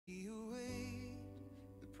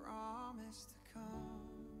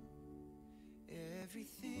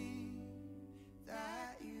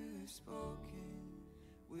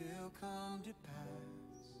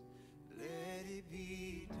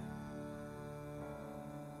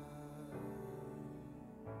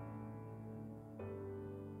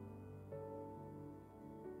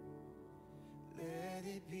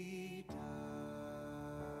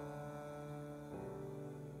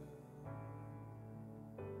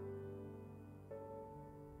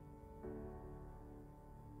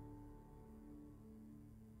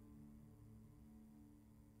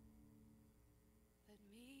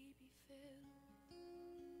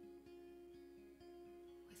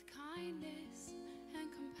kindness and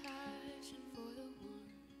compassion for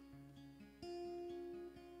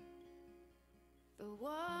the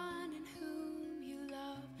one in whom you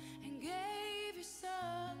love and gave your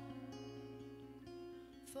son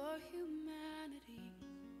for humanity.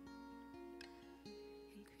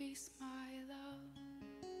 Increase my love.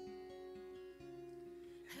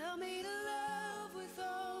 Help me to love with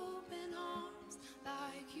open arms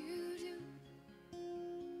like you do.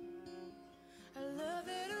 A love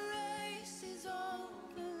that erases all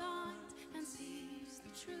the lines and sees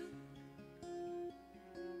the truth.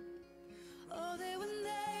 Oh, that when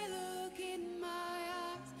they look in my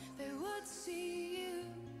eyes, they would see you.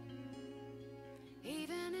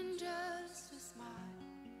 Even in just a smile,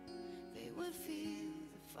 they would feel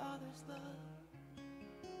the Father's love.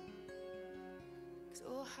 'Cause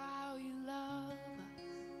oh, how you love us.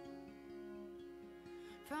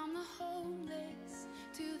 From the homeless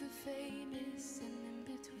to the famous and in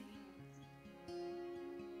between.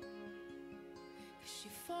 'Cause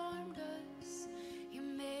you formed us, you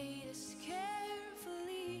made us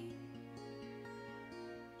carefully.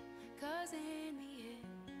 'Cause in the end,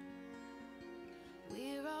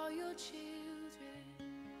 we're all your children.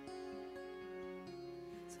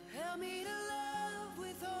 So help me to love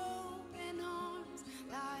with open arms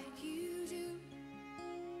like you do.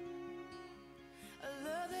 A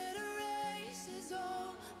love that erases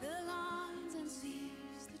all the lines and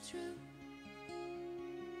sees the truth.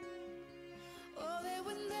 Oh, that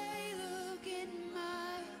when they look in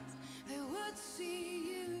my eyes, they would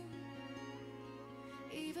see you.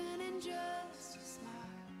 Even in just a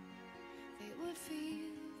smile, they would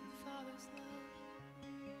feel the Father's love.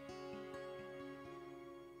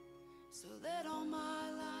 So let all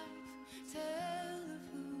my life tell of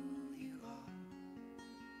who you are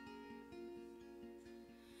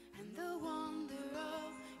and the wonder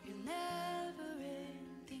of your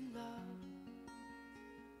never-ending love.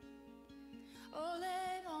 Oh,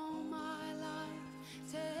 let all my life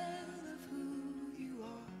tell of who you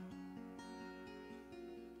are.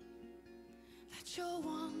 That you're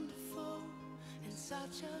wonderful and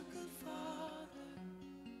such a good Father.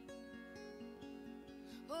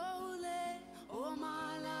 Oh, let all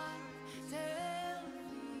my life tell of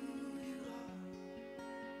who you are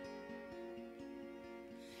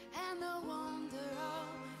and the wonder of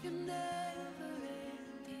your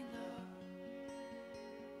never-ending love.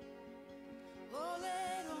 Oh,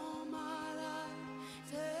 let all my life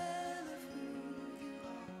tell of who you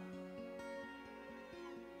are.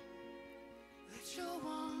 That you're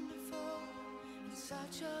wonderful and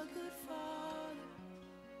such a good Father.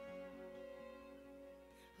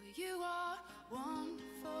 Oh, you are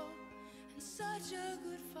wonderful and such a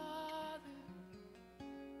good Father.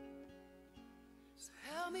 So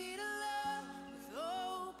help me to love with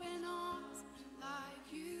open arms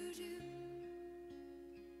like you do.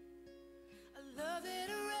 A love that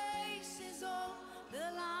erases all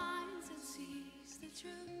the lines and sees the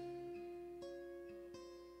truth.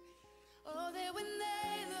 Oh, that when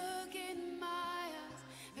they look in my eyes,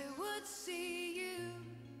 they would see you.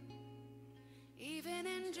 Even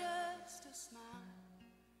in just a smile,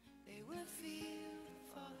 they would feel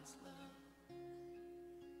the Father's love.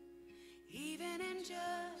 Even in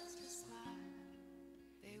just a smile,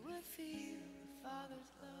 they would feel the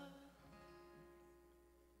Father's love.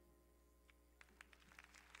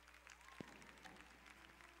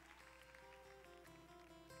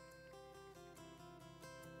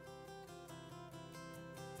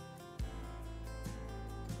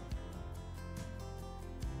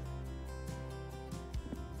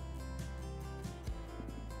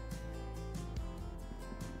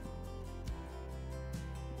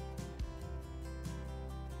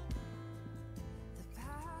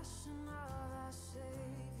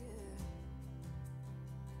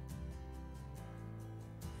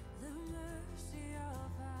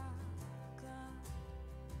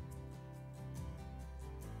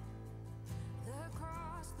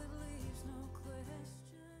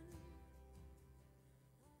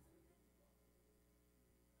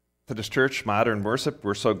 Methodist Church Modern Worship.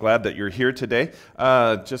 We're so glad that you're here today.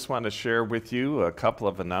 Just want to share with you a couple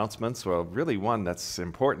of announcements. Well, really one that's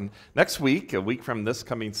important. Next week, a week from this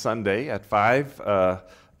coming Sunday at 5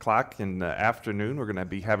 o'clock in the afternoon, we're going to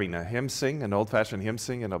be having a hymn sing, an old-fashioned hymn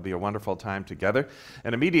sing, and it'll be a wonderful time together.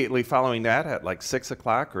 And immediately following that, at like 6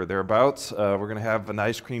 o'clock or thereabouts, we're going to have an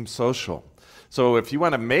ice cream social. So if you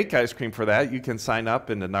want to make ice cream for that, you can sign up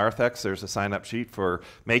in the Narthex. There's a sign-up sheet for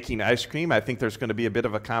making ice cream. I think there's going to be a bit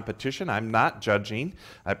of a competition. I'm not judging,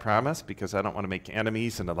 I promise, because I don't want to make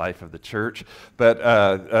enemies in the life of the church. But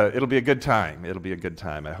it'll be a good time. It'll be a good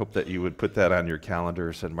time. I hope that you would put that on your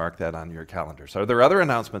calendars and mark that on your calendars. Are there other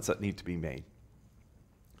announcements that need to be made?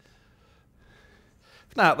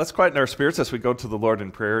 If not, let's quieten our spirits as we go to the Lord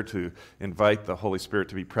in prayer to invite the Holy Spirit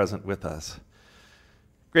to be present with us.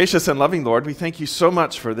 Gracious and loving Lord, we thank you so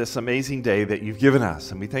much for this amazing day that you've given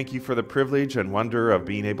us, and we thank you for the privilege and wonder of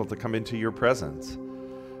being able to come into your presence.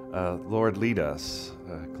 Lord, lead us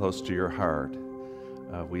close to your heart.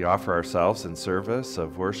 We offer ourselves in service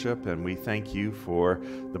of worship, and we thank you for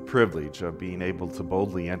the privilege of being able to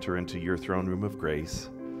boldly enter into your throne room of grace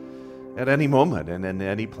at any moment and in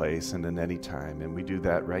any place and in any time, and we do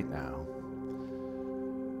that right now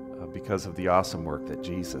because of the awesome work that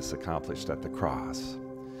Jesus accomplished at the cross.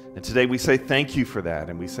 And today we say thank you for that,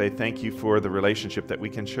 and we say thank you for the relationship that we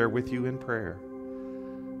can share with you in prayer.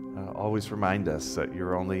 Always remind us that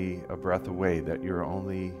you're only a breath away, that you're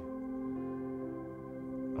only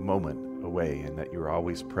a moment away, and that you're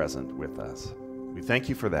always present with us. We thank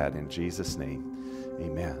you for that in Jesus' name.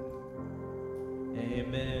 Amen.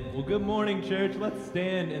 Amen. Well, good morning, church. Let's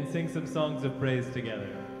stand and sing some songs of praise together.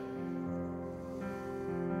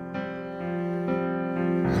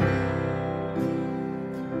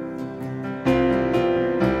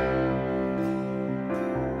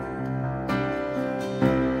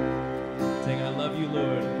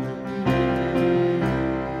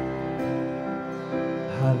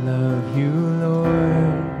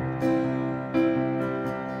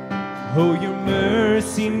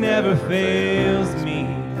 Fails me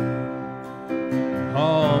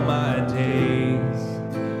all my days.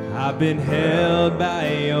 I've been held by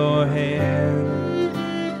your hand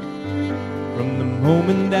from the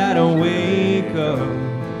moment that I wake up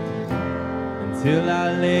until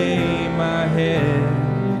I lay my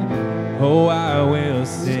head. Oh, I will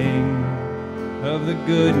sing of the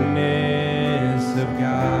goodness of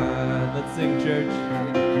God. Let's sing, church.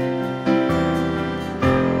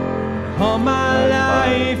 All my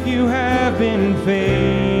life you have been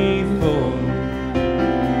faithful.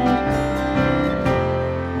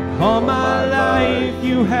 All my life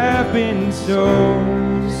you have been so,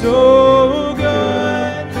 so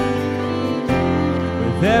good.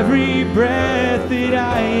 With every breath that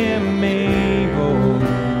I am able,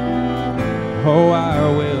 oh, I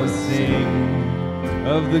will sing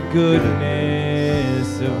of the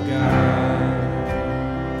goodness of God.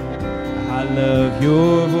 I love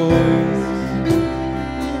your voice.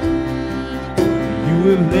 You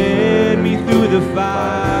have led me through the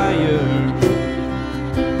fire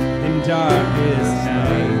in darkest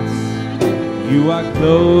nights. You are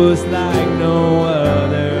close like no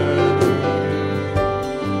other.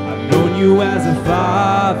 I've known you as a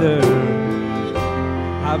father.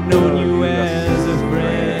 I've known you as a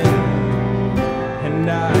friend. And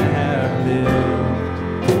I have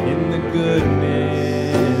lived in the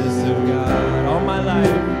goodness of God all my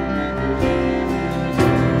life.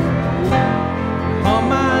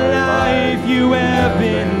 You have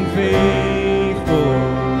been faithful.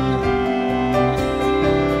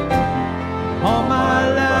 All my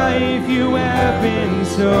life you have been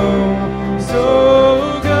so,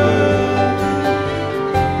 so good.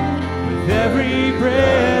 With every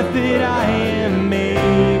breath that I am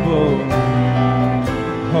able,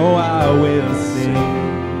 oh, I will sing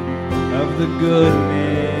of the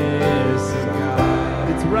goodness of God.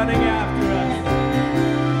 It's running after us.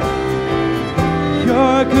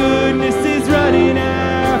 Your goodness is running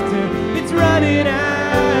after, it's running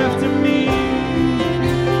after me.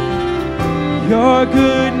 Your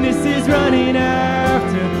goodness is running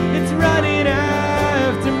after, it's running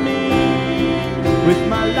after me. With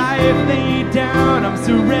my life laid down, I'm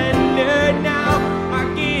surrendered now. I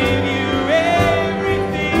give you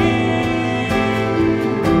everything.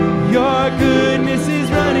 Your goodness is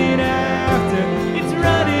running after, it's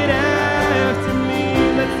running after me.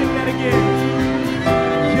 Let's sing that again.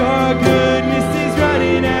 Your goodness is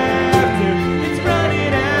running after, it's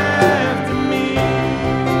running after me.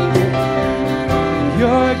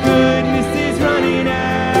 Your goodness is running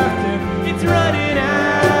after, it's running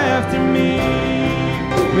after me.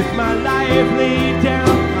 With my life laid down,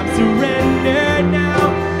 I'm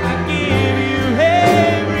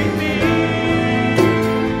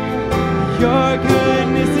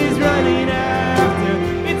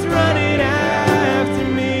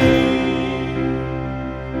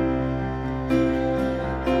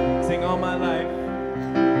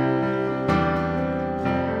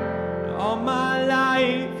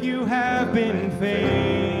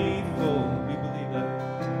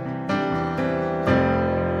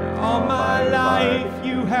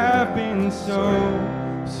have been so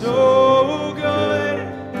good.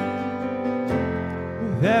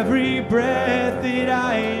 With every breath that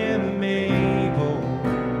I am able,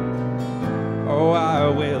 oh, I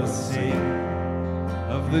will sing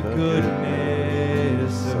of the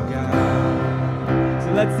goodness of God.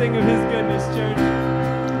 So let's sing of His goodness, church.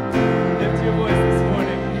 Lift your voice this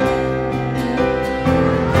morning.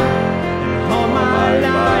 And all my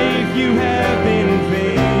life you have been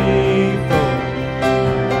faithful.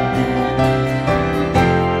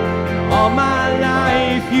 And all my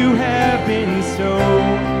life you have been so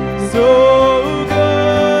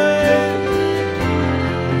good.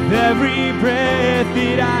 With every breath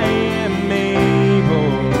that I am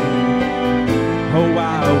able, oh, I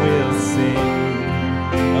will sing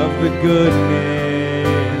of the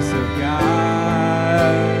goodness of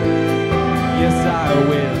God. Yes, I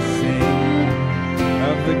will sing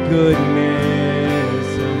of the goodness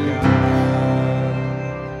of God.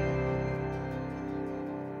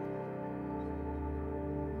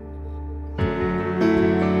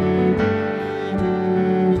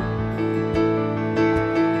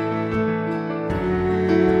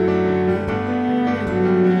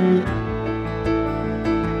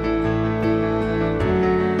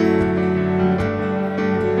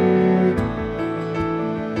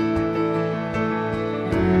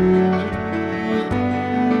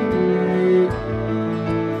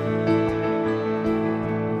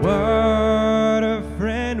 What a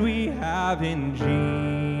friend we have in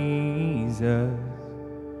Jesus,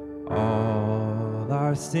 all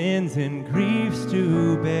our sins and griefs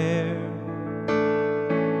to bear.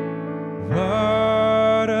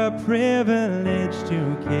 What a privilege to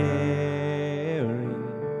carry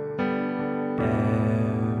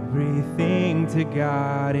everything to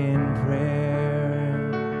God in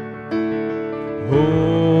prayer.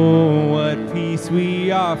 Oh, what peace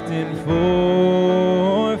we often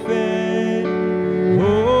forfeit.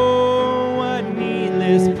 Oh, what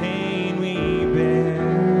needless pain we bear.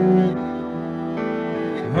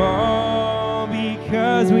 All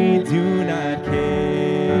because we do not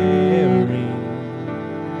carry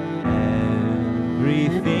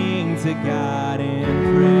everything to God in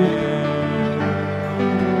prayer.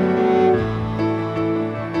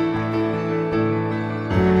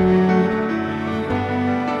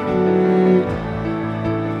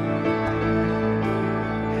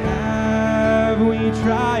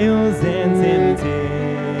 Trials and temptations,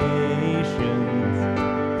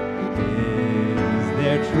 is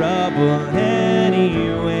there trouble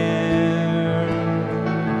anywhere?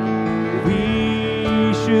 We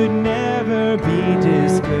should never be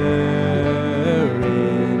discouraged.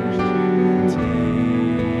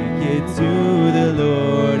 Take it to the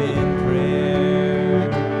Lord in prayer.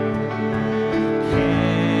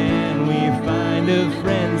 Can we find a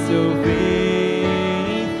friend so faithful?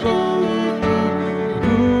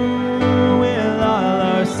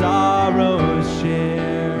 Sorrows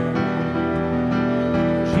share.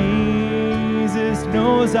 Jesus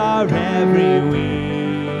knows our every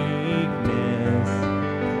weakness.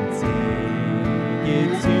 Take it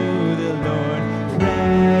to the Lord.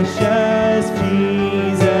 Precious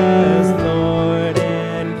Jesus, Lord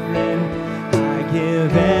and friend, I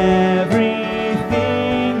give everything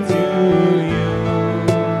to you.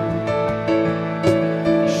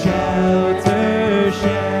 Shelter,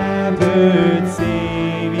 shepherd,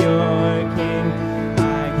 Savior, King, I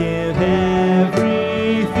give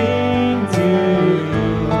everything to you.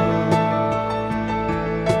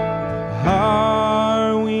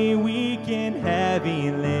 Are we weak and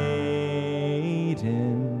heavy laden,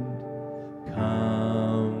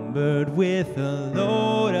 cumbered with a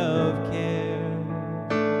load of care?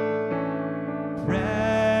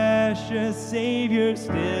 Precious Savior,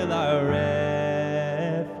 still our refuge.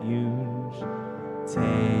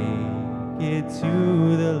 Take it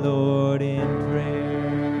to the Lord in prayer.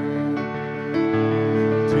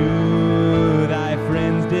 Do thy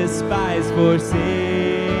friends despise,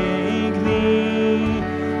 forsake thee?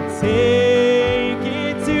 Take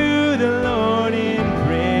it to the Lord in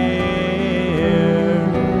prayer.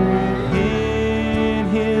 In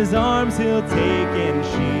His arms He'll take and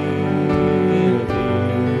shield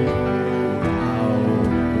thee. Thou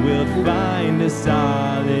wilt find a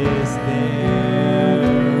solace there.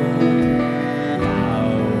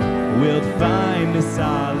 Wilt find a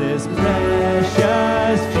solace,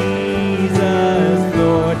 precious Jesus,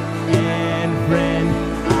 Lord and friend,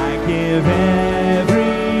 I give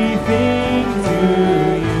everything to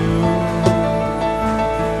you.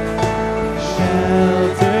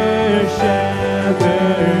 Shelter,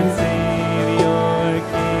 shepherd, Savior,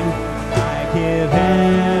 King, I give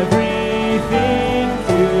everything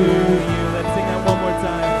to you. Let's sing that one more time.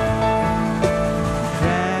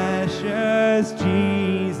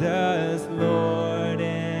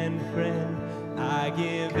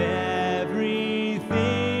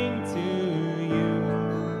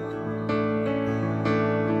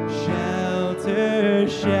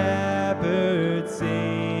 shepherd,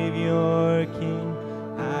 Savior, King,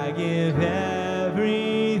 I give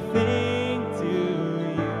everything to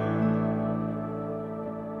you.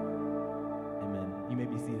 Amen. You may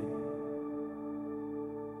be seated.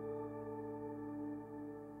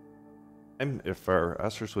 And if our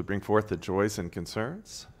ushers would bring forth the joys and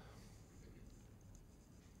concerns.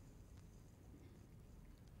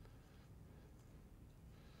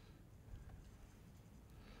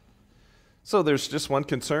 So there's just one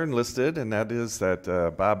concern listed, and that is that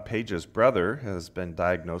Bob Page's brother has been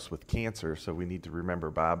diagnosed with cancer, so we need to remember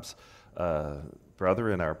Bob's brother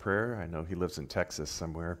in our prayer. I know he lives in Texas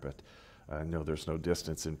somewhere, but I know there's no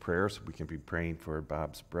distance in prayer, so we can be praying for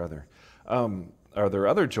Bob's brother. Are there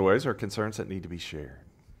other joys or concerns that need to be shared?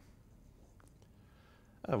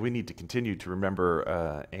 We need to continue to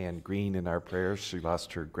remember Ann Green in our prayers. She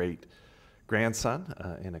lost her great grandson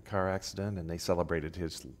in a car accident, and they celebrated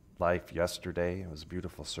his life yesterday. It was a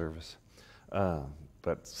beautiful service,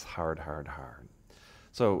 but it's hard.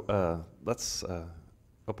 So let's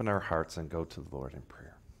open our hearts and go to the Lord in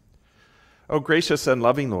prayer. Oh, gracious and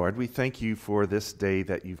loving Lord, we thank you for this day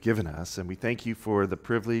that you've given us, and we thank you for the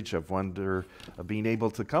privilege of being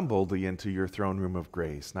able to come boldly into your throne room of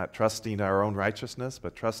grace, not trusting our own righteousness,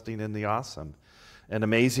 but trusting in the awesome and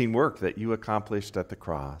amazing work that you accomplished at the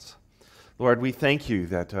cross. Lord, we thank you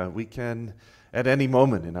that we can at any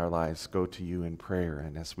moment in our lives go to you in prayer.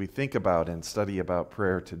 And as we think about and study about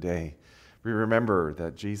prayer today, we remember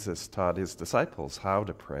that Jesus taught his disciples how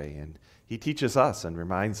to pray, and he teaches us and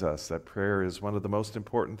reminds us that prayer is one of the most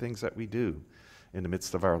important things that we do in the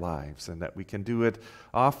midst of our lives, and that we can do it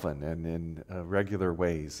often and in regular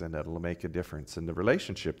ways, and that it'll make a difference in the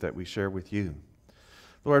relationship that we share with you.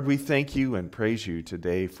 Lord, we thank you and praise you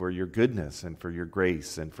today for your goodness and for your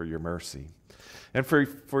grace and for your mercy. And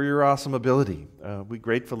for your awesome ability. We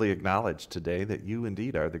gratefully acknowledge today that you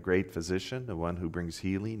indeed are the great physician, the one who brings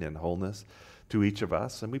healing and wholeness to each of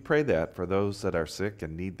us. And we pray that for those that are sick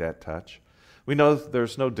and need that touch. We know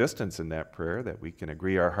there's no distance in that prayer, that we can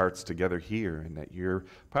agree our hearts together here, and that your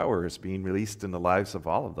power is being released in the lives of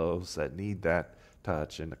all of those that need that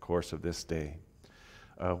touch in the course of this day.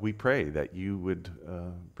 We pray that you would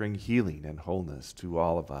bring healing and wholeness to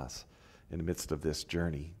all of us in the midst of this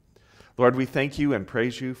journey. Lord, we thank you and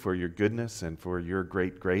praise you for your goodness and for your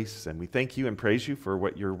great grace, and we thank you and praise you for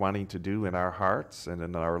what you're wanting to do in our hearts and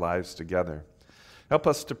in our lives together. Help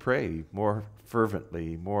us to pray more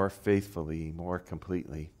fervently, more faithfully, more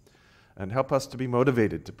completely, and help us to be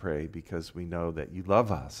motivated to pray because we know that you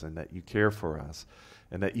love us and that you care for us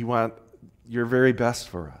and that you want your very best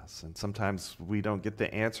for us. And sometimes we don't get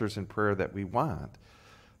the answers in prayer that we want,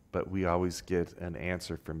 but we always get an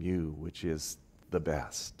answer from you, which is the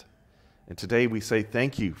best. And today we say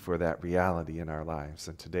thank you for that reality in our lives.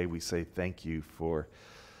 And today we say thank you for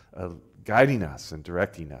guiding us and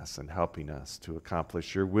directing us and helping us to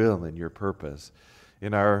accomplish your will and your purpose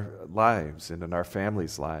in our lives and in our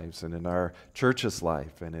families' lives and in our church's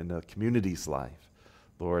life and in the community's life.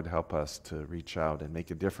 Lord, help us to reach out and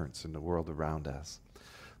make a difference in the world around us.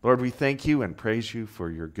 Lord, we thank you and praise you for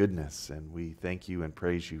your goodness, and we thank you and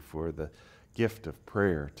praise you for the gift of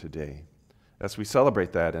prayer today. As we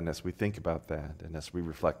celebrate that and as we think about that and as we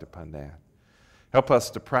reflect upon that, help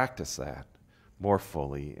us to practice that more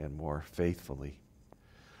fully and more faithfully.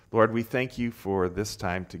 Lord, we thank you for this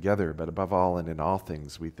time together, but above all and in all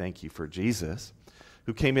things, we thank you for Jesus,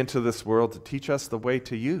 who came into this world to teach us the way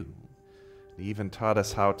to you. He even taught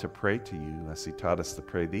us how to pray to you as he taught us to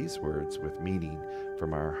pray these words with meaning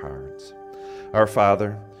from our hearts. Our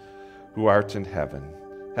Father, who art in heaven,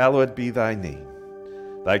 hallowed be thy name.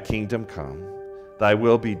 Thy kingdom come, thy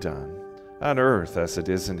will be done, on earth as it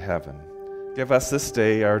is in heaven. Give us this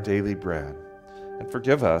day our daily bread, and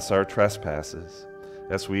forgive us our trespasses,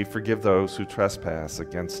 as we forgive those who trespass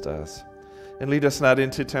against us. And lead us not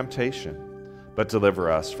into temptation, but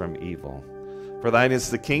deliver us from evil. For thine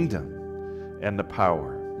is the kingdom, and the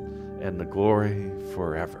power, and the glory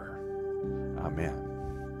forever. Amen.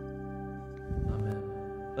 Amen.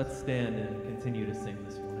 Let's stand and continue to sing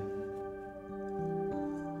this morning.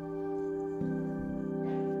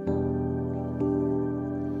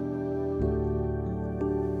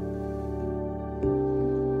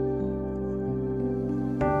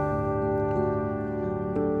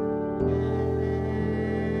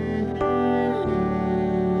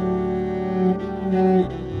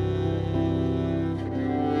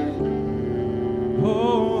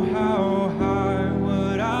 Oh, how high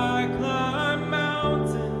would I climb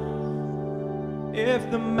mountains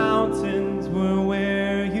if the mountains were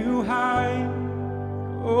where you hide?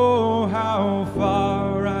 Oh, how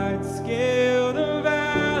far I'd scale the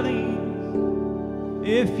valleys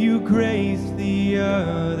if you grace the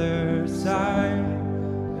other side.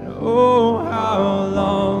 And oh, how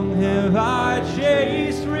long have I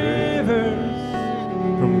chased rivers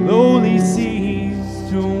from lowly seas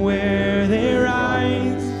to where they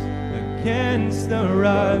rise against the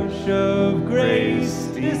rush of grace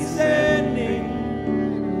descending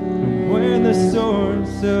from where the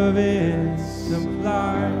source of it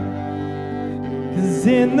supplies. 'Cause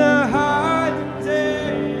in the highlands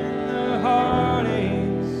and the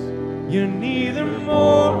heartaches, you're neither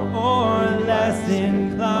more or less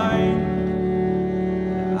inclined.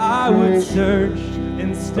 I would search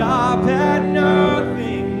and stop at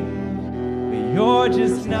nothing, but you're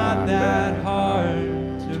just not that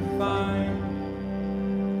hard to find.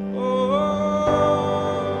 Oh,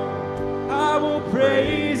 I will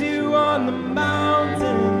praise you on the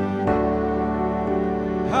mountain.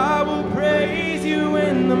 I will praise you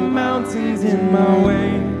in the mountains in my way.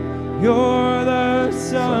 You're the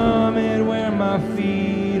summit where my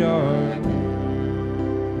feet are.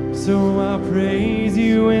 So I'll praise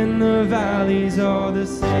you in the valleys all the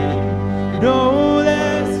same. No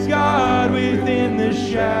less God within the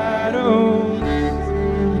shadows.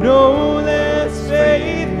 No less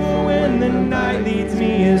faithful when the night leads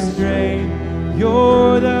me astray.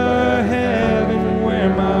 You're the heaven where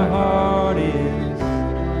my heart is.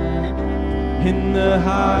 In the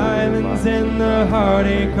highlands and the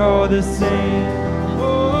heartache all the same.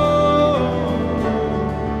 Oh,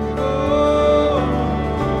 oh,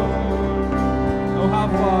 oh, how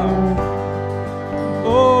far?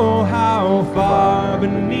 Oh, how far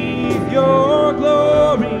beneath your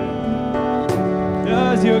glory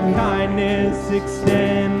does your kindness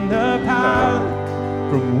extend the path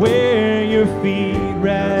from where your feet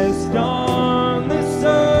rest on the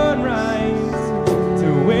sunrise to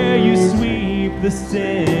where you sweep the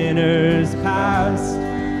sinners past.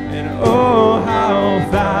 And oh, how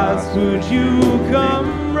fast would you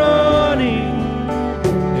come running,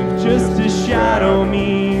 if just to shadow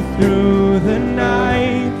me through the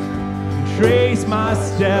night, and trace my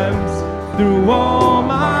steps through all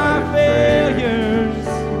my failures,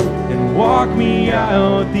 and walk me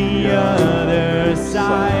out the other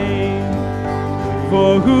side.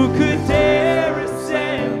 For who could dare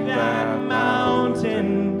ascend that mountain,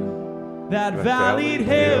 that valleyed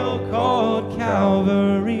hill called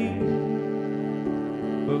Calvary,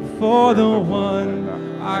 but for the one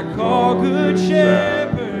I call Good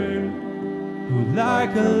Shepherd, who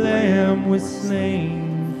like a lamb was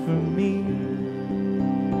slain for me.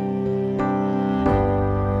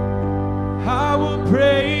 I will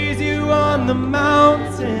praise you on the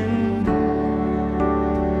mountain.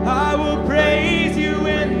 I will praise you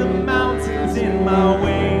in the mountains in my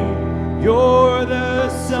way. You're the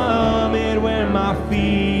summit where my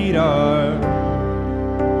feet are.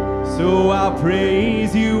 So I'll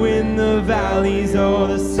praise you in the valleys all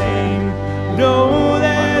the same. No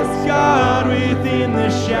less God within the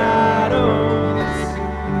shadows.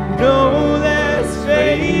 No less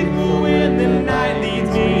faithful when the night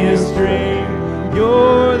leads me astray.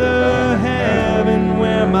 You're the heaven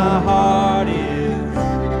where my heart is.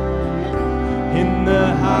 In the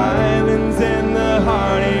highlands and the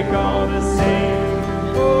heartache all the same.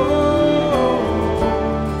 Oh,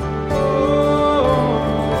 oh,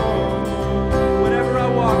 whatever I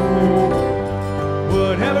walk through,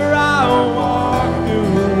 whatever I walk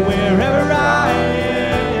through, wherever I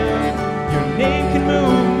am, your name can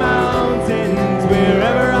move mountains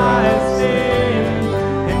wherever I stand.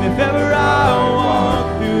 And if ever I walk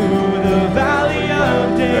through the valley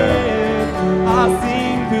of death, I'll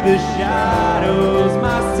sing through the shadows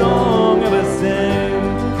my song of ascent.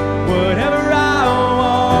 Whatever I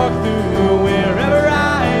walk through, wherever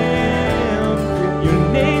I am, your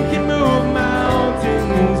name can move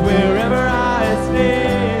mountains wherever I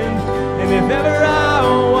stand. And if ever I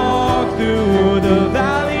walk through the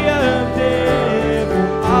valley of death,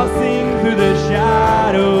 I'll sing through the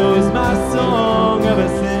shadows my song of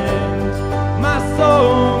ascent, my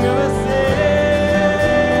song of ascent.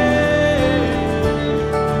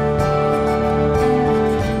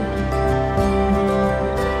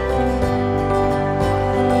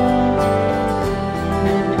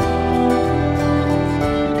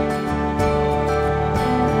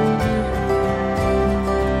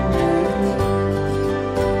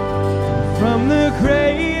 From the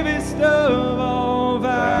gravest of all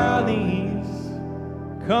valleys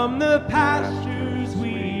come the pastures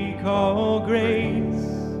we call grace,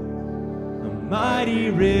 a mighty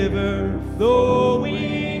river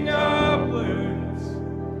flowing upwards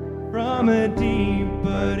from a deep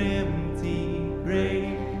but empty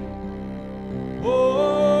grave.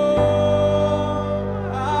 Oh,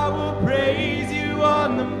 I will praise you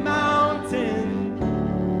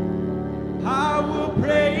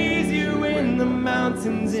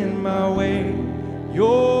my way.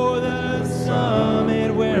 You're the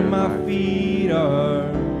summit where my feet are.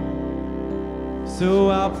 So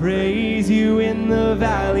I'll praise you in the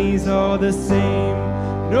valleys all the same.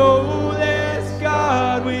 No less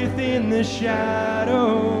God within the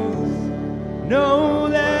shadows. No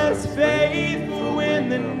less faithful when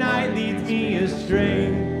the night leads me astray.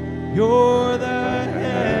 You're the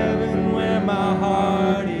heaven where my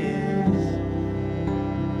heart is.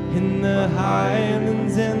 In the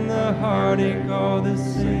highlands and the heartache all the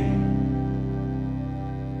same.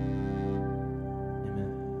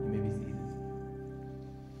 Amen. You may be seated.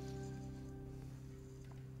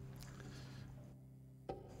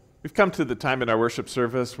 We've come to the time in our worship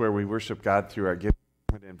service where we worship God through our giving.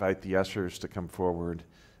 I'm going to invite the ushers to come forward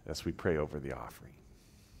as we pray over the offering.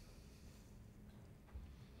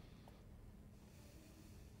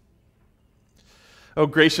 Oh,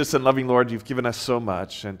 gracious and loving Lord, you've given us so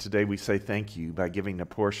much, and today we say thank you by giving a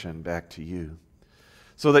portion back to you,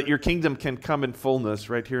 so that your kingdom can come in fullness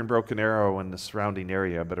right here in Broken Arrow and the surrounding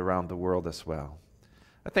area, but around the world as well.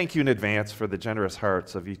 I thank you in advance for the generous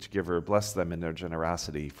hearts of each giver. Bless them in their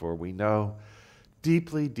generosity, for we know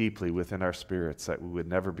deeply, deeply within our spirits that we would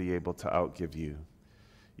never be able to outgive you.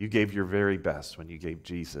 You gave your very best when you gave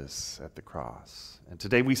Jesus at the cross. And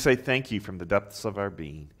today we say thank you from the depths of our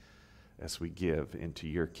being as we give into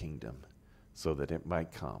your kingdom so that it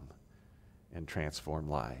might come and transform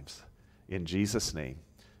lives. In Jesus' name,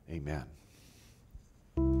 amen.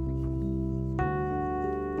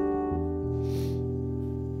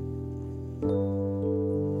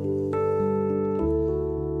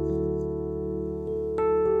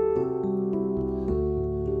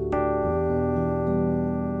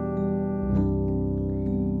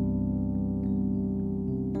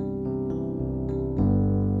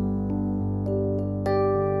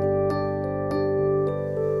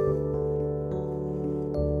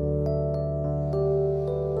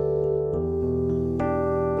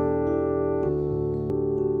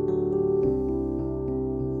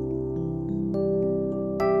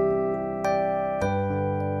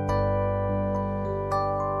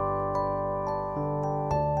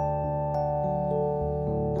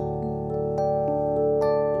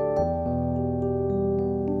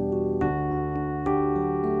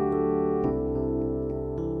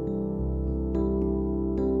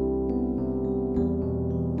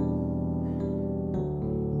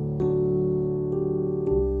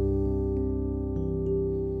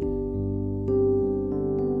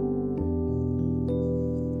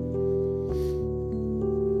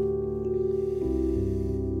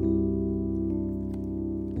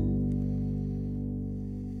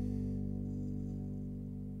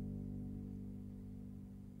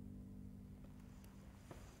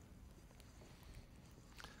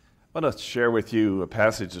 I want to share with you a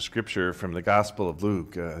passage of Scripture from the Gospel of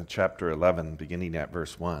Luke, chapter 11, beginning at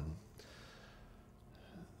verse 1.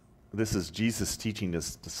 This is Jesus teaching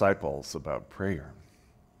his disciples about prayer.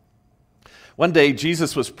 One day,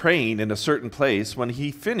 Jesus was praying in a certain place. When he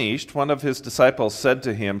finished, one of his disciples said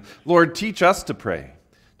to him, "Lord, teach us to pray,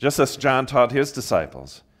 just as John taught his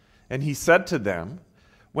disciples." And he said to them,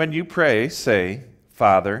 "When you pray, say,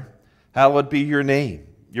 'Father, hallowed be your name.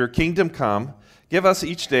 Your kingdom come. Give us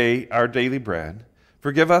each day our daily bread.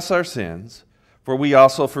 Forgive us our sins, for we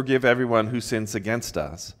also forgive everyone who sins against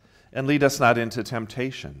us. And lead us not into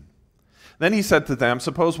temptation.'" Then he said to them,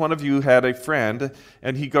 "Suppose one of you had a friend,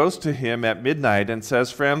 and he goes to him at midnight and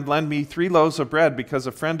says, 'Friend, lend me 3 loaves of bread, because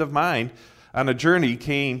a friend of mine on a journey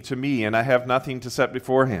came to me, and I have nothing to set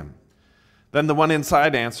before him.' Then the one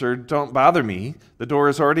inside answered, 'Don't bother me. The door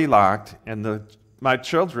is already locked, and my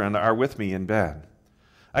children are with me in bed.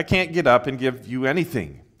 I can't get up and give you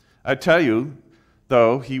anything.' I tell you,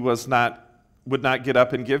 though he would not get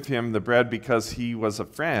up and give him the bread because he was a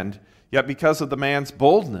friend, yet because of the man's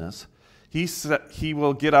boldness, he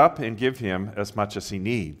will get up and give him as much as he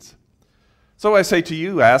needs. So I say to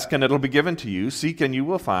you, ask and it'll be given to you, seek and you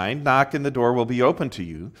will find, knock and the door will be opened to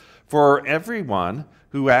you. For everyone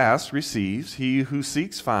who asks receives, he who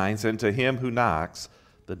seeks finds, and to him who knocks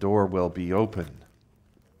the door will be opened.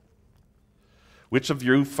 Which of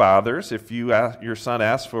you fathers, if your son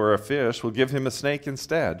asks for a fish, will give him a snake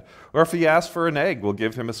instead? Or if he asks for an egg, will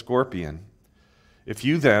give him a scorpion? If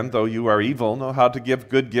you then, though you are evil, know how to give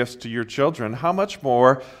good gifts to your children, how much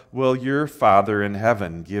more will your Father in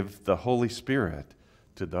heaven give the Holy Spirit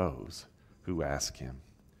to those who ask him?"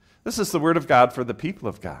 This is the word of God for the people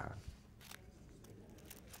of God.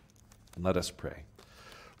 And let us pray.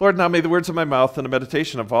 Lord, now may the words of my mouth and the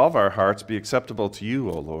meditation of all of our hearts be acceptable to you,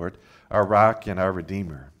 O Lord, our rock and our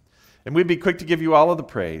redeemer. And we'd be quick to give you all of the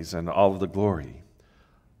praise and all of the glory.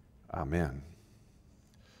 Amen.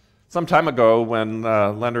 Some time ago, when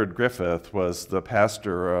Leonard Griffith was the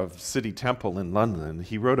pastor of City Temple in London,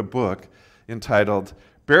 he wrote a book entitled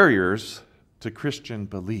Barriers to Christian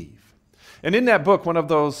Belief. And in that book, one of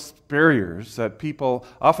those barriers that people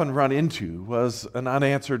often run into was an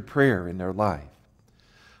unanswered prayer in their life.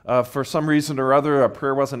 For some reason or other, a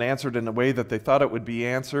prayer wasn't answered in the way that they thought it would be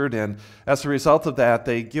answered, and as a result of that,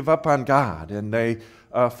 they give up on God, and they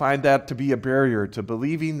find that to be a barrier to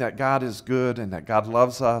believing that God is good and that God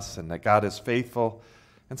loves us and that God is faithful.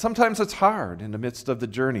 And sometimes it's hard in the midst of the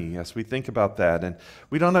journey as we think about that, and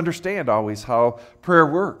we don't understand always how prayer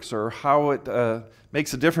works or how it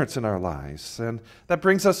makes a difference in our lives. And that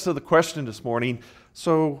brings us to the question this morning,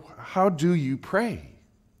 so how do you pray?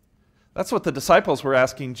 That's what the disciples were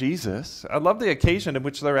asking Jesus. I love the occasion in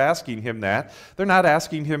which they're asking him that. They're not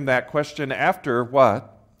asking him that question after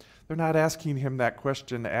what? They're not asking him that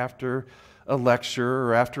question after a lecture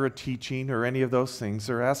or after a teaching or any of those things.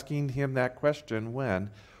 They're asking him that question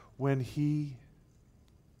when he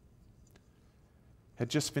had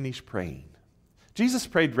just finished praying. Jesus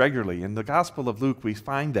prayed regularly. In the Gospel of Luke, we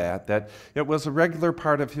find that it was a regular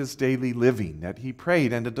part of his daily living, that he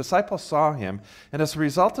prayed, and the disciples saw him, and as a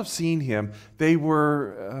result of seeing him, they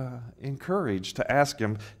were encouraged to ask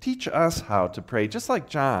him, teach us how to pray, just like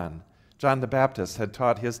John the Baptist had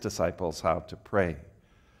taught his disciples how to pray.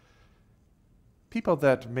 People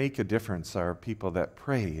that make a difference are people that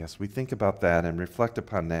pray. As we think about that and reflect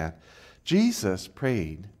upon that, Jesus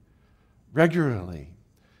prayed regularly.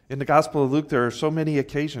 In the Gospel of Luke, there are so many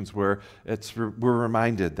occasions where we're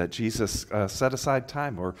reminded that Jesus set aside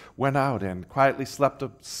time or went out and quietly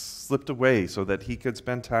slipped away so that he could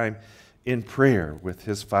spend time in prayer with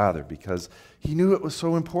his Father, because he knew it was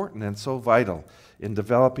so important and so vital in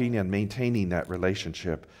developing and maintaining that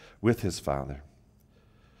relationship with his Father.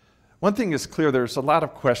 One thing is clear, there's a lot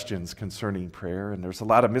of questions concerning prayer, and there's a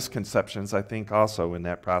lot of misconceptions, I think, also in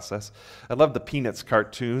that process. I love the Peanuts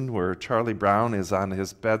cartoon where Charlie Brown is on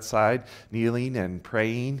his bedside, kneeling and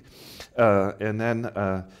praying, and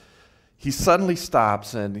then he suddenly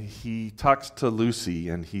stops and he talks to Lucy,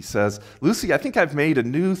 and he says, "Lucy, I think I've made a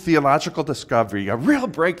new theological discovery, a real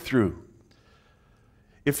breakthrough.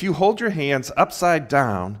 If you hold your hands upside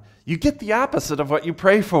down, you get the opposite of what you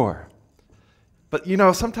pray for." But,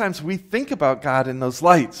 sometimes we think about God in those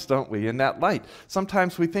lights, don't we? In that light.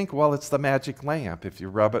 Sometimes we think, well, it's the magic lamp. If you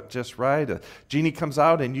rub it just right, a genie comes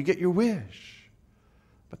out and you get your wish.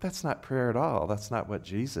 But that's not prayer at all. That's not what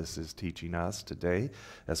Jesus is teaching us today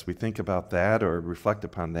as we think about that or reflect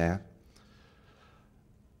upon that.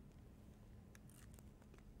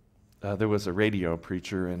 There was a radio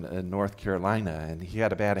preacher in North Carolina, and he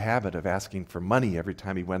had a bad habit of asking for money every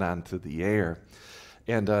time he went onto the air.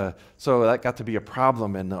 And so that got to be a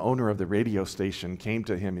problem, and the owner of the radio station came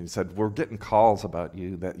to him and said, "We're getting calls about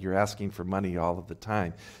you that you're asking for money all of the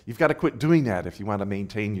time. You've got to quit doing that if you want to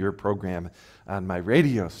maintain your program on my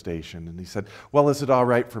radio station." And he said, "Well, is it all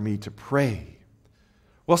right for me to pray?"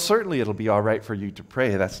 "Well, certainly it'll be all right for you to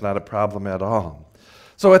pray. That's not a problem at all."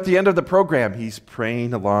 So at the end of the program, he's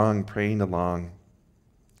praying along,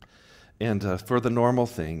 and for the normal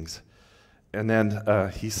things. And then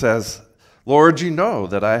he says, "Lord, you know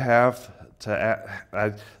that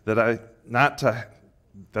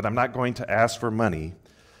that I'm not going to ask for money."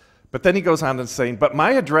 But then he goes on and saying, "But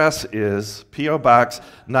my address is P.O. Box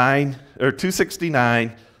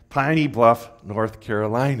 269, Piney Bluff, North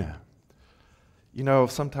Carolina."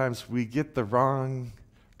 Sometimes we get the wrong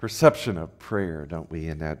perception of prayer, don't we,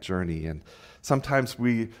 in that journey? And sometimes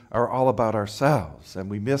we are all about ourselves, and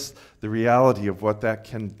we miss the reality of what that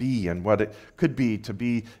can be and what it could be to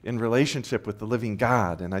be in relationship with the living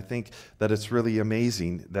God. And I think that it's really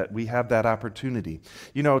amazing that we have that opportunity.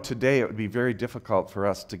 Today it would be very difficult for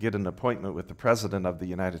us to get an appointment with the President of the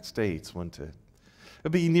United States, wouldn't it? It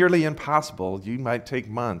would be nearly impossible. You might take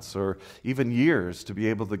months or even years to be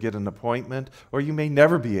able to get an appointment, or you may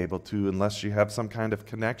never be able to unless you have some kind of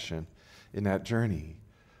connection in that journey.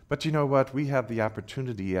 But you know what? We have the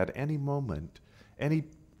opportunity at any moment, any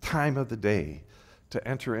time of the day, to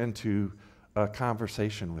enter into a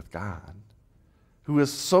conversation with God, who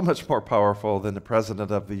is so much more powerful than the President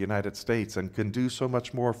of the United States and can do so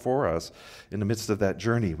much more for us in the midst of that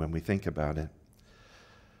journey when we think about it.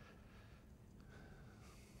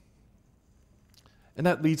 And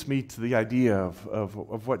that leads me to the idea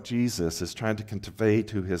of what Jesus is trying to convey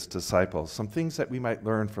to his disciples, some things that we might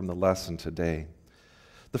learn from the lesson today.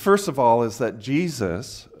 The first of all is that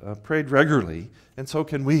Jesus prayed regularly, and so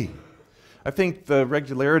can we. I think the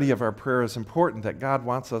regularity of our prayer is important, that God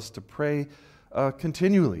wants us to pray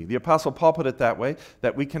continually. The Apostle Paul put it that way,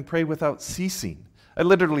 that we can pray without ceasing. I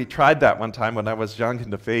literally tried that one time when I was young in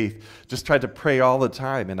the faith, just tried to pray all the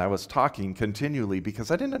time, and I was talking continually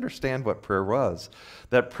because I didn't understand what prayer was.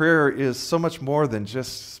 That prayer is so much more than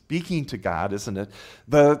just speaking to God, isn't it?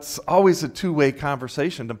 That's always a two-way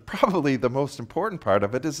conversation, and probably the most important part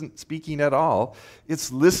of it isn't speaking at all.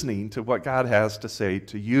 It's listening to what God has to say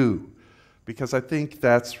to you, because I think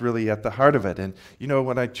that's really at the heart of it. And,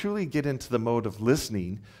 when I truly get into the mode of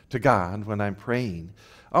listening to God when I'm praying,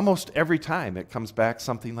 almost every time it comes back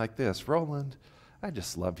something like this: Roland, I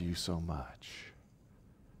just love you so much.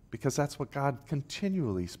 Because that's what God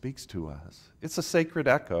continually speaks to us. It's a sacred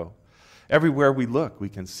echo. Everywhere we look, we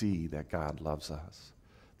can see that God loves us,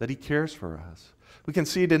 that He cares for us. We can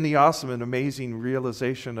see it in the awesome and amazing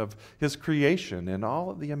realization of His creation and all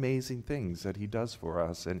of the amazing things that He does for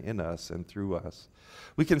us and in us and through us.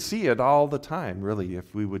 We can see it all the time, really,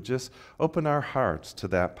 if we would just open our hearts to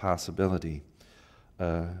that possibility.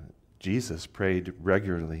 Jesus prayed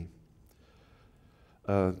regularly.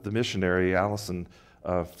 The missionary Allison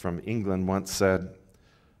from England once said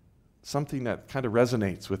something that kind of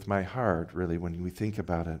resonates with my heart, really, when we think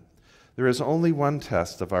about it. There is only one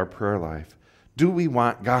test of our prayer life. Do we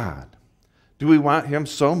want God? Do we want Him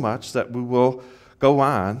so much that we will go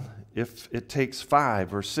on if it takes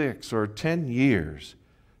 5 or 6 or 10 years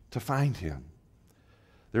to find Him?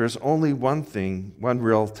 There is only one thing, one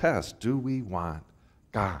real test. Do we want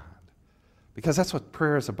God? Because that's what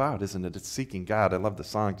prayer is about, isn't it? It's seeking God. I love the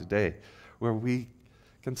song today where we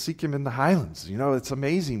can seek Him in the highlands. It's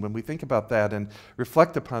amazing when we think about that and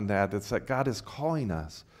reflect upon that. It's that God is calling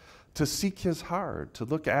us to seek His heart, to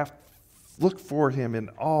look for Him in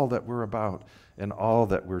all that we're about and all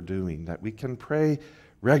that we're doing, that we can pray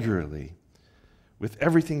regularly with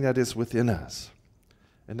everything that is within us.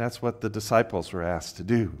 And that's what the disciples were asked to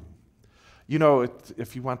do.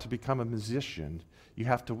 If you want to become a musician, you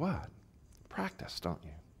have to what? Practice, don't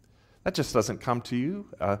you? That just doesn't come to you.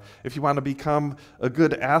 If you want to become a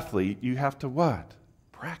good athlete, you have to what?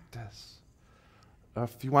 Practice.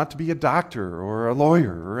 If you want to be a doctor or a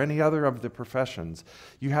lawyer or any other of the professions,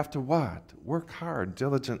 you have to what? Work hard,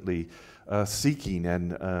 diligently, seeking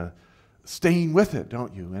and staying with it,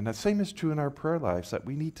 don't you? And the same is true in our prayer lives, that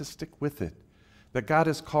we need to stick with it. That God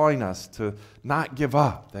is calling us to not give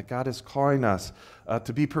up. That God is calling us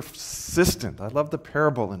to be persistent. I love the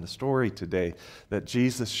parable in the story today that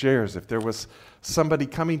Jesus shares. If there was somebody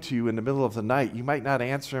coming to you in the middle of the night, you might not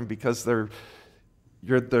answer him because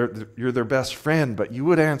you're their best friend, but you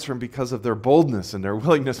would answer him because of their boldness and their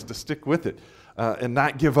willingness to stick with it and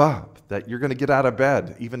not give up. That you're going to get out of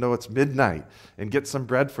bed even though it's midnight and get some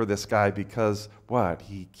bread for this guy because what?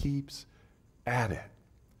 He keeps at it.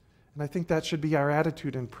 And I think that should be our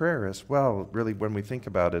attitude in prayer as well, really, when we think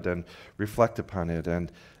about it and reflect upon it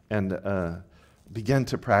and begin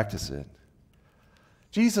to practice it.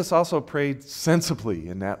 Jesus also prayed sensibly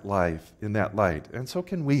in that light, and so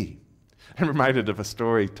can we. I'm reminded of a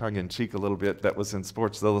story, tongue-in-cheek a little bit, that was in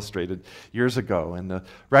Sports Illustrated years ago. And the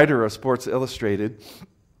writer of Sports Illustrated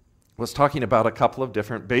was talking about a couple of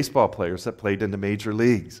different baseball players that played in the major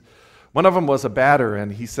leagues. One of them was a batter,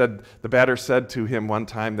 and the batter said to him one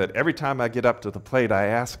time that every time I get up to the plate, I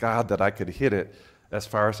ask God that I could hit it as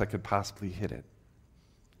far as I could possibly hit it.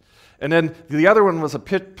 And then the other one was a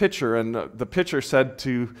pitcher, and the pitcher said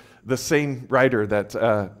to the same writer that,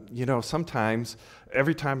 sometimes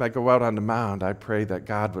every time I go out on the mound, I pray that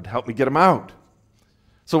God would help me get him out.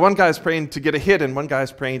 So one guy's praying to get a hit, and one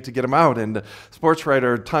guy's praying to get him out. And the sports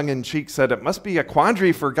writer, tongue-in-cheek, said it must be a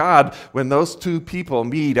quandary for God when those two people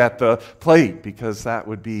meet at the plate, because that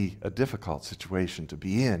would be a difficult situation to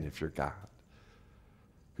be in if you're God.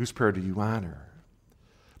 Whose prayer do you honor?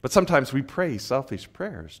 But sometimes we pray selfish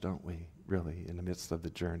prayers, don't we, really, in the midst of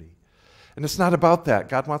the journey. And it's not about that.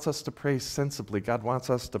 God wants us to pray sensibly. God wants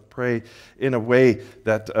us to pray in a way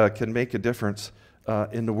that can make a difference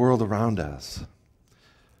in the world around us.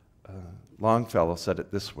 Longfellow said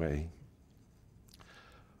it this way: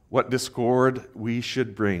 what discord we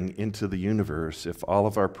should bring into the universe if all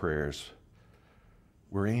of our prayers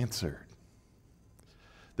were answered.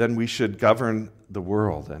 Then we should govern the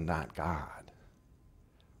world and not God.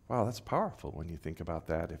 Wow, that's powerful when you think about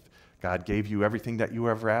that. If God gave you everything that you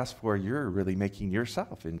ever asked for, you're really making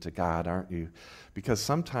yourself into God, aren't you? Because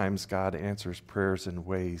sometimes God answers prayers in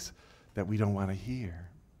ways that we don't want to hear.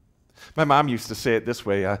 My mom used to say it this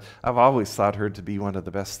way. I've always thought her to be one of the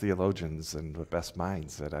best theologians and the best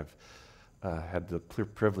minds that I've had the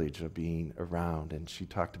privilege of being around. And she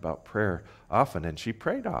talked about prayer often, and she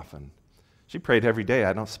prayed often. She prayed every day.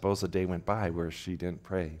 I don't suppose a day went by where she didn't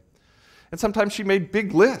pray. And sometimes she made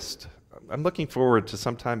big lists I'm looking forward to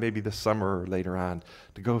sometime maybe this summer or later on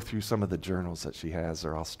to go through some of the journals that she has.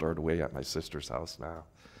 They're all stored away at my sister's house now.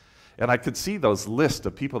 And I could see those lists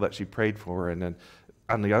of people that she prayed for, and then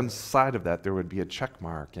on the inside of that there would be a check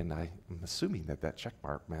mark, and I'm assuming that that check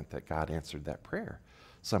mark meant that God answered that prayer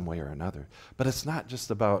some way or another. But it's not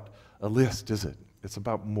just about a list, is it? It's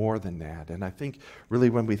about more than that. And I think really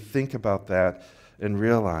when we think about that and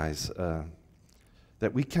realize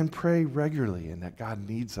that we can pray regularly and that God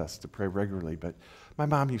needs us to pray regularly. But my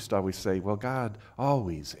mom used to always say, well, God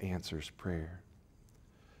always answers prayer.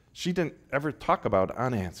 She didn't ever talk about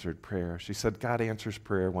unanswered prayer. She said God answers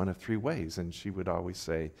prayer one of three ways. And she would always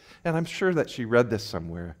say, and I'm sure that she read this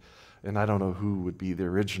somewhere, and I don't know who would be the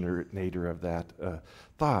originator of that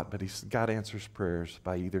thought, but he said God answers prayers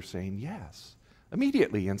by either saying yes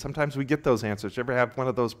immediately. And sometimes we get those answers. You ever have one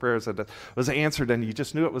of those prayers that was answered and you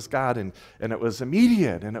just knew it was God, and it was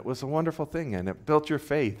immediate, and it was a wonderful thing, and it built your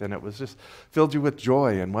faith, and it was just filled you with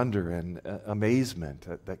joy and wonder and amazement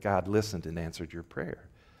that God listened and answered your prayer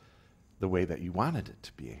the way that you wanted it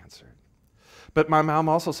to be answered. But my mom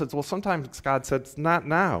also said, well, sometimes God said, it's not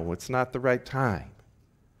now. It's not the right time.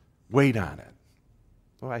 Wait on it.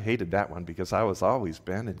 Well, I hated that one because I was always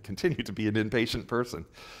been and continue to be an impatient person.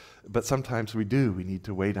 But sometimes we do. We need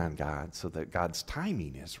to wait on God so that God's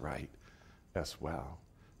timing is right as well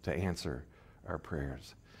to answer our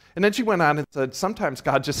prayers. And then she went on and said, sometimes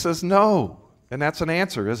God just says no. And that's an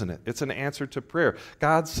answer, isn't it? It's an answer to prayer.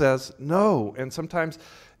 God says no. And sometimes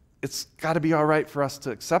it's got to be all right for us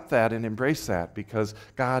to accept that and embrace that because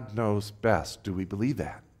God knows best. Do we believe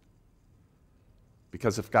that?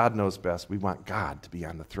 Because if God knows best, we want God to be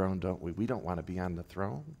on the throne, don't we? We don't want to be on the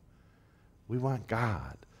throne. We want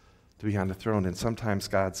God to be on the throne. And sometimes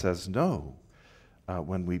God says no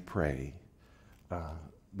when we pray,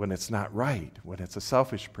 when it's not right, when it's a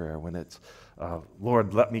selfish prayer, when it's,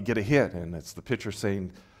 Lord, let me get a hit, and it's the pitcher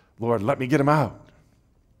saying, Lord, let me get him out.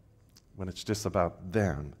 When it's just about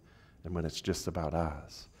them and when it's just about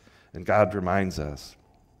us. And God reminds us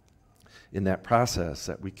in that process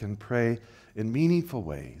that we can pray in meaningful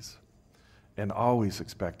ways and always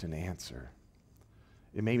expect an answer.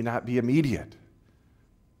 It may not be immediate,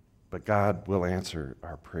 but God will answer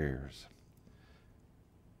our prayers.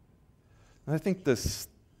 And I think the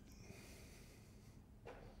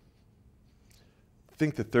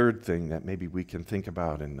third thing that maybe we can think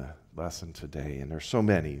about in the lesson today, and there's so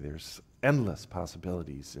many, there's endless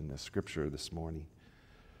possibilities in the scripture this morning,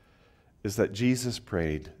 is that Jesus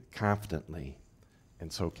prayed confidently,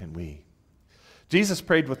 and so can we. Jesus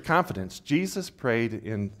prayed with confidence. Jesus prayed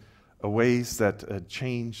in ways that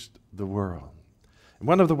changed the world. And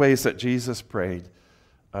one of the ways that Jesus prayed,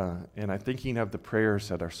 and I'm thinking of the prayers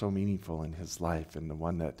that are so meaningful in his life, and the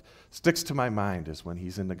one that sticks to my mind is when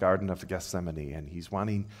he's in the Garden of Gethsemane and he's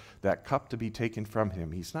wanting that cup to be taken from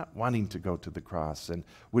him. He's not wanting to go to the cross. And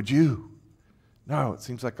would you? No, it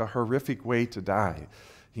seems like a horrific way to die.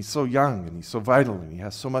 He's so young and he's so vital and he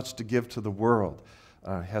has so much to give to the world,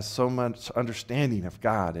 has so much understanding of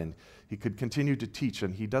God, and he could continue to teach,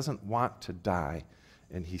 and he doesn't want to die.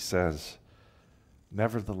 And he says,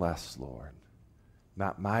 nevertheless, Lord,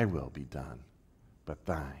 not my will be done, but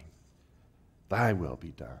thine. Thy will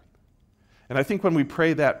be done. And I think when we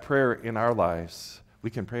pray that prayer in our lives, we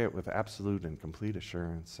can pray it with absolute and complete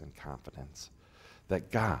assurance and confidence that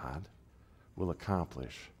God will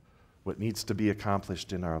accomplish what needs to be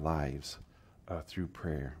accomplished in our lives through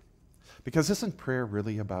prayer. Because isn't prayer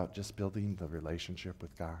really about just building the relationship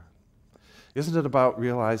with God? Isn't it about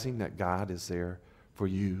realizing that God is there for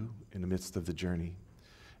you in the midst of the journey?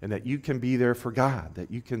 And that you can be there for God, that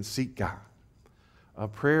you can seek God.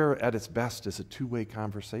 Prayer at its best is a two-way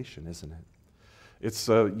conversation, isn't it? It's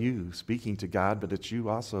you speaking to God, but it's you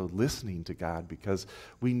also listening to God, because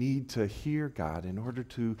we need to hear God in order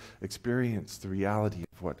to experience the reality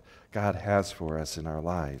of what God has for us in our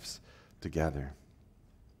lives together.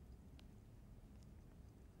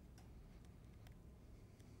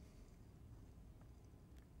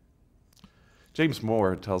 James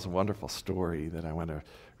Moore tells a wonderful story that I want to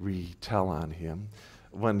retell on him.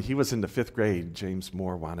 When he was in the 5th grade, James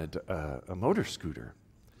Moore wanted a motor scooter.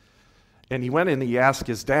 And he went and he asked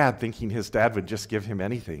his dad, thinking his dad would just give him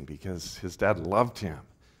anything because his dad loved him.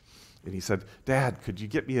 And he said, Dad, could you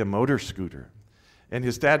get me a motor scooter? And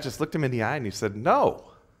his dad just looked him in the eye and he said, no.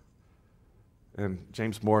 And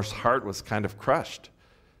James Moore's heart was kind of crushed.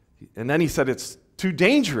 And then he said, it's too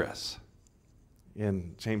dangerous.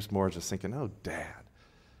 And James Moore just thinking, oh, Dad.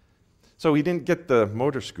 So he didn't get the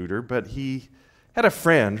motor scooter, but he had a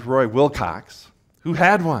friend, Roy Wilcox, who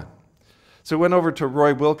had one. So we went over to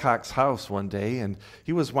Roy Wilcox's house one day, and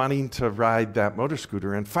he was wanting to ride that motor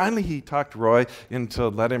scooter. And finally, he talked Roy into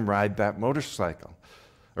let him ride that motorcycle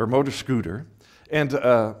or motor scooter. And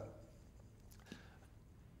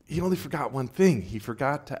he only forgot one thing. He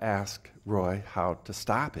forgot to ask Roy how to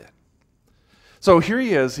stop it. So here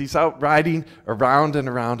he is. He's out riding around and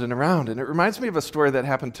around and around. And it reminds me of a story that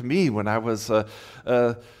happened to me when I was a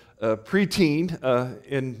preteen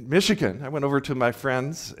in Michigan. I went over to my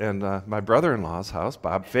friend's and my brother-in-law's house,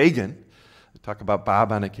 Bob Fagan. I talk about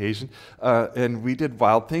Bob on occasion. And we did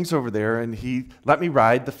wild things over there, and he let me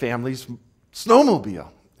ride the family's snowmobile.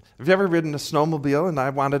 Have you ever ridden a snowmobile? And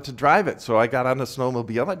I wanted to drive it, so I got on the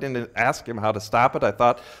snowmobile. I didn't ask him how to stop it. I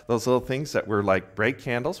thought those little things that were like brake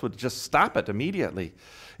handles would just stop it immediately.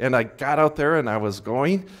 And I got out there, and I was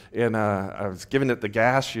going, and I was giving it the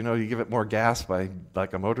gas. You know, you give it more gas by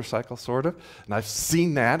like a motorcycle, sort of. And I've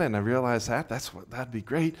seen that, and I realized that'd be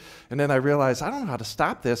great. And then I realized, I don't know how to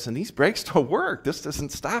stop this, and these brakes don't work. This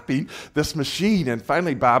isn't stopping this machine. And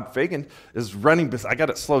finally, Bob Fagan is running. I got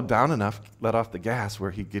it slowed down enough, let off the gas,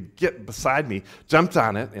 where he could get beside me, jumped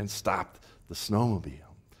on it, and stopped the snowmobile.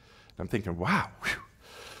 And I'm thinking, wow, whew,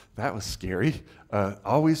 that was scary.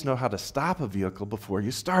 Always know how to stop a vehicle before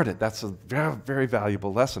you start it. That's a very, very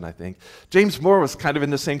valuable lesson, I think. James Moore was kind of in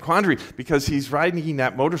the same quandary because he's riding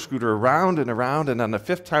that motor scooter around, and on the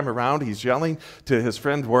fifth time around, he's yelling to his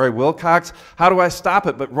friend Roy Wilcox, how do I stop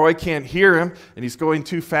it? But Roy can't hear him, and he's going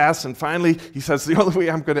too fast, and finally he says, the only way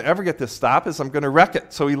I'm going to ever get this stop is I'm going to wreck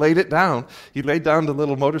it. So he laid it down. He laid down the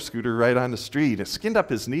little motor scooter right on the street. It skinned up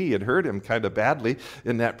his knee. It hurt him kind of badly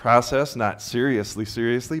in that process, not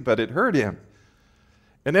seriously, but it hurt him.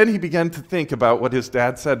 And then he began to think about what his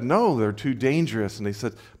dad said. No, they're too dangerous. And he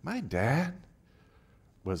said, my dad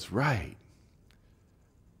was right.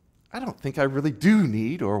 I don't think I really do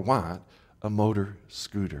need or want a motor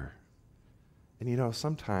scooter. And you know,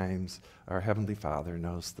 sometimes our Heavenly Father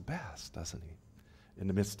knows the best, doesn't he? In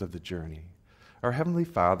the midst of the journey. Our Heavenly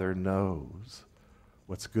Father knows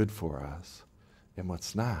what's good for us and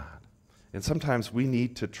what's not. And sometimes we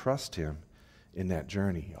need to trust him in that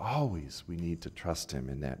journey. Always we need to trust him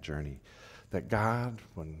in that journey. That God,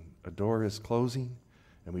 when a door is closing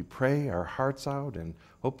and we pray our hearts out and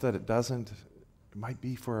hope that it doesn't, it might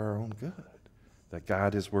be for our own good. That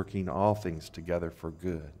God is working all things together for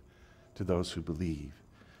good to those who believe.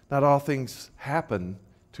 Not all things happen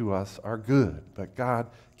to us are good, but God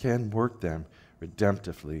can work them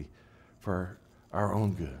redemptively for our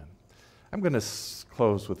own good. I'm going to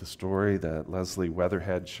close with a story that Leslie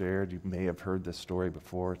Weatherhead shared. You may have heard this story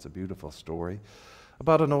before. It's a beautiful story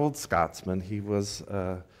about an old Scotsman. He was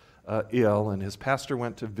ill, and his pastor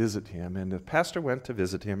went to visit him. And the pastor went to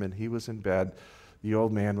visit him, and he was in bed. The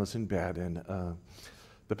old man was in bed, and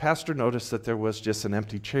the pastor noticed that there was just an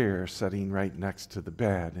empty chair sitting right next to the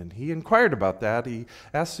bed. And he inquired about that. He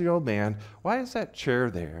asked the old man, why is that chair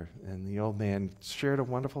there? And the old man shared a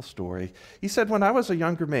wonderful story. He said, when I was a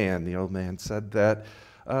younger man, the old man said that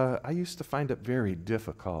I used to find it very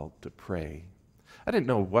difficult to pray. I didn't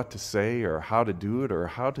know what to say or how to do it or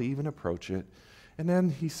how to even approach it. And then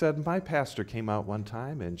he said, my pastor came out one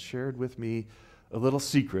time and shared with me a little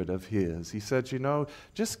secret of his. He said, you know,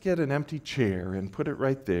 just get an empty chair and put it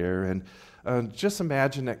right there, and just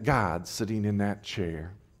imagine that God's sitting in that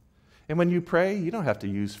chair. And when you pray, you don't have to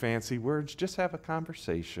use fancy words. Just have a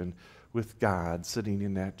conversation with God sitting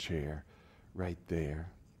in that chair right there.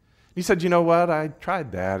 He said, you know what? I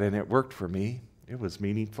tried that, and it worked for me. It was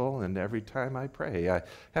meaningful, and every time I pray, I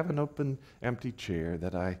have an open, empty chair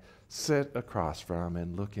that I sit across from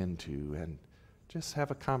and look into and just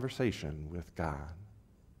have a conversation with God.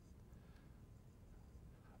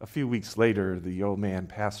 A few weeks later, the old man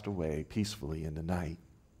passed away peacefully in the night.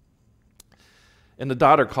 And the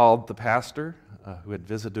daughter called the pastor, who had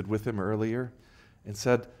visited with him earlier, and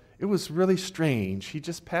said, it was really strange. He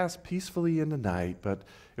just passed peacefully in the night, but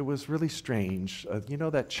it was really strange. You know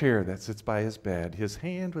that chair that sits by his bed? His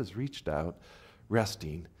hand was reached out,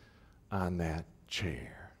 resting on that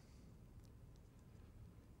chair.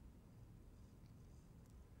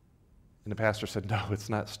 And the pastor said, no, it's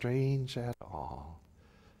not strange at all.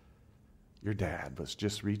 Your dad was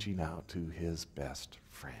just reaching out to his best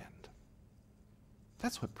friend.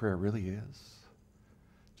 That's what prayer really is.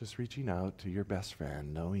 Just reaching out to your best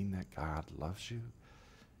friend, knowing that God loves you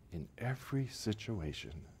in every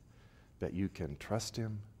situation, that you can trust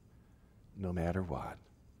him no matter what,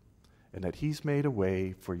 and that he's made a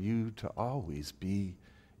way for you to always be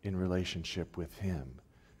in relationship with him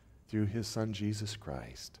through his son Jesus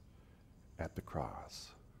Christ at the cross.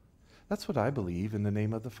 That's what I believe, in the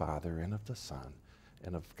name of the Father and of the Son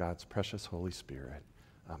and of God's precious Holy Spirit.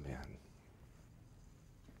 Amen.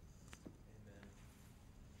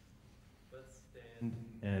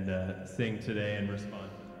 and sing today and respond.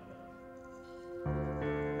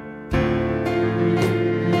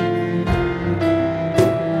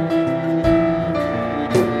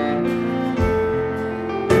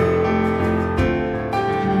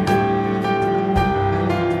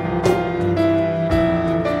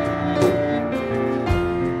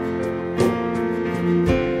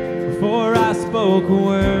 Before I spoke a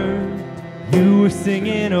word, you were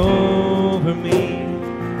singing over me.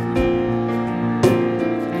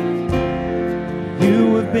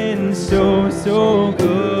 You have been so, so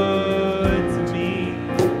good to me.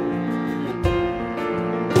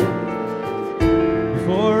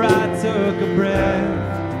 Before I took a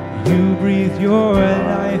breath, you breathed your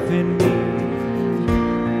life in me.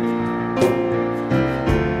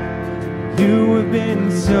 You have been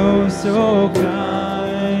so, so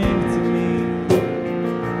kind to me.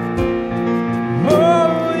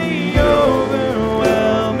 Oh, the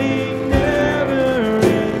overwhelming,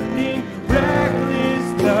 never-ending,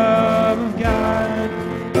 reckless love of God.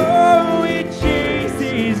 Oh, it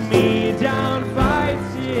chases me down,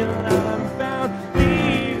 fights till I'm found,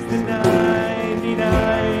 leaves the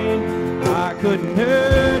 99. I couldn't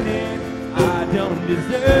earn it, I don't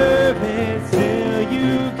deserve it, still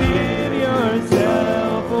you give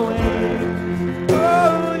yourself away.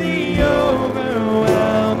 Oh, the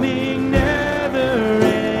overwhelming,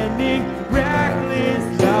 never-ending,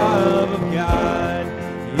 reckless love of God.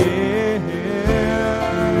 Yeah.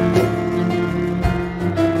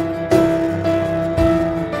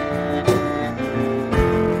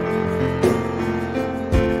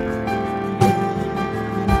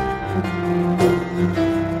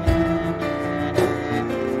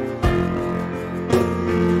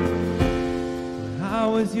 I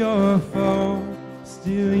was your foe,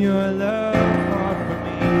 still your love fought for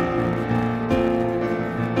me.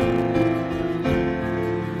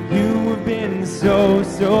 You have been so,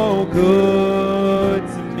 so good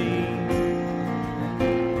to me.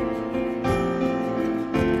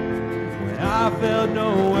 When I felt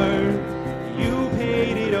no worth, you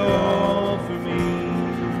paid it all for me.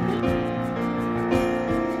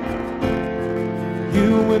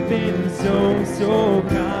 You have been so, so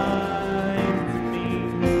kind.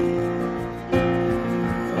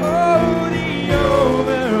 Oh, the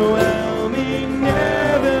overwhelming,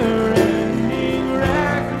 never-ending,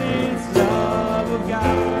 reckless love of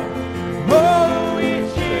God. Oh,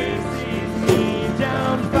 it chases me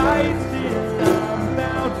down, fights till I'm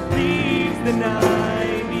found, leaves the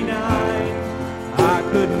 99. I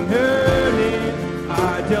couldn't earn it,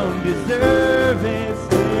 I don't deserve it,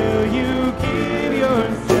 still you give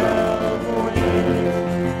yourself away.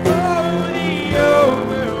 Oh, the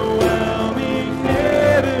overwhelming,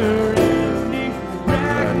 never-ending,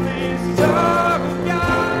 reckless love of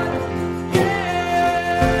God.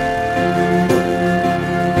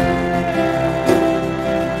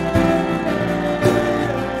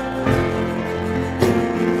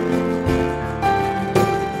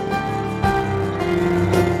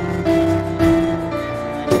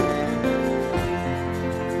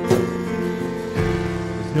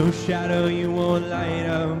 There's no shadow you won't light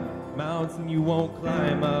up, mountain you won't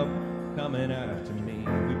climb up, coming after me.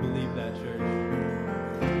 We believe that, church.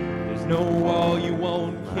 There's no wall you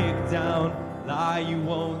won't kick down, lie you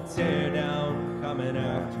won't tear down, coming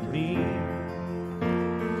after me.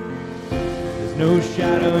 There's no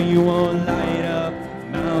shadow you won't light up,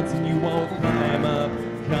 mountain you won't climb up,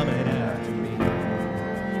 coming after me.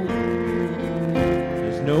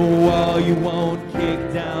 There's no wall you won't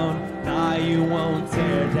kick down, lie you won't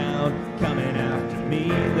tear down, coming after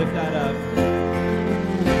me. Lift that up.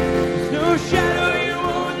 There's no shadow you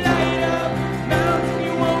won't light up, mountain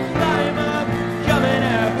you won't climb up, coming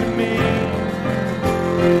after me.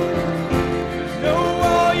 There's no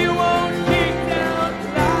wall you won't kick down,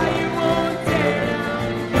 lie you won't tear down,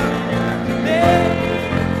 coming after me.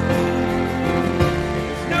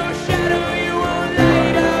 There's no shadow you won't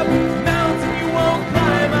light up, mountain you won't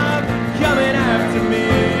climb up, coming after me.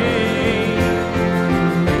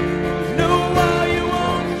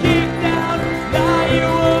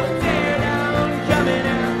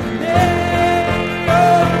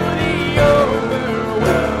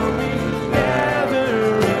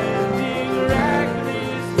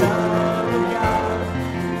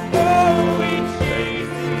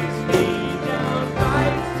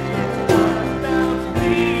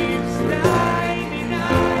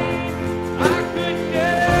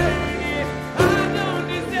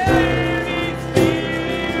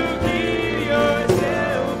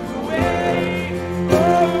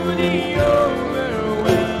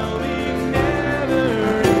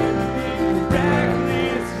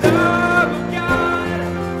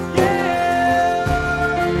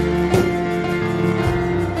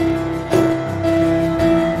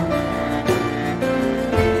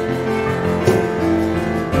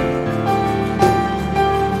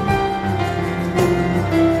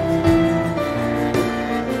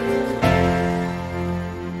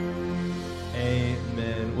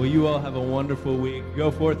 Well, you all have a wonderful week. Go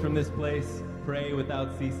forth from this place, pray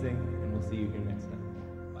without ceasing, and we'll see you here next time.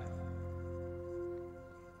 Bye.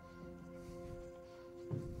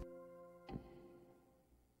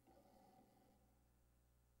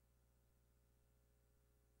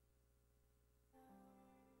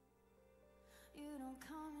 You don't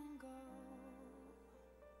come and go.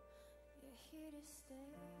 You're here to stay.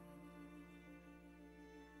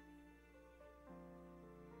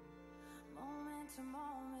 Moment to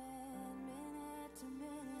moment, minute to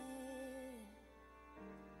minute.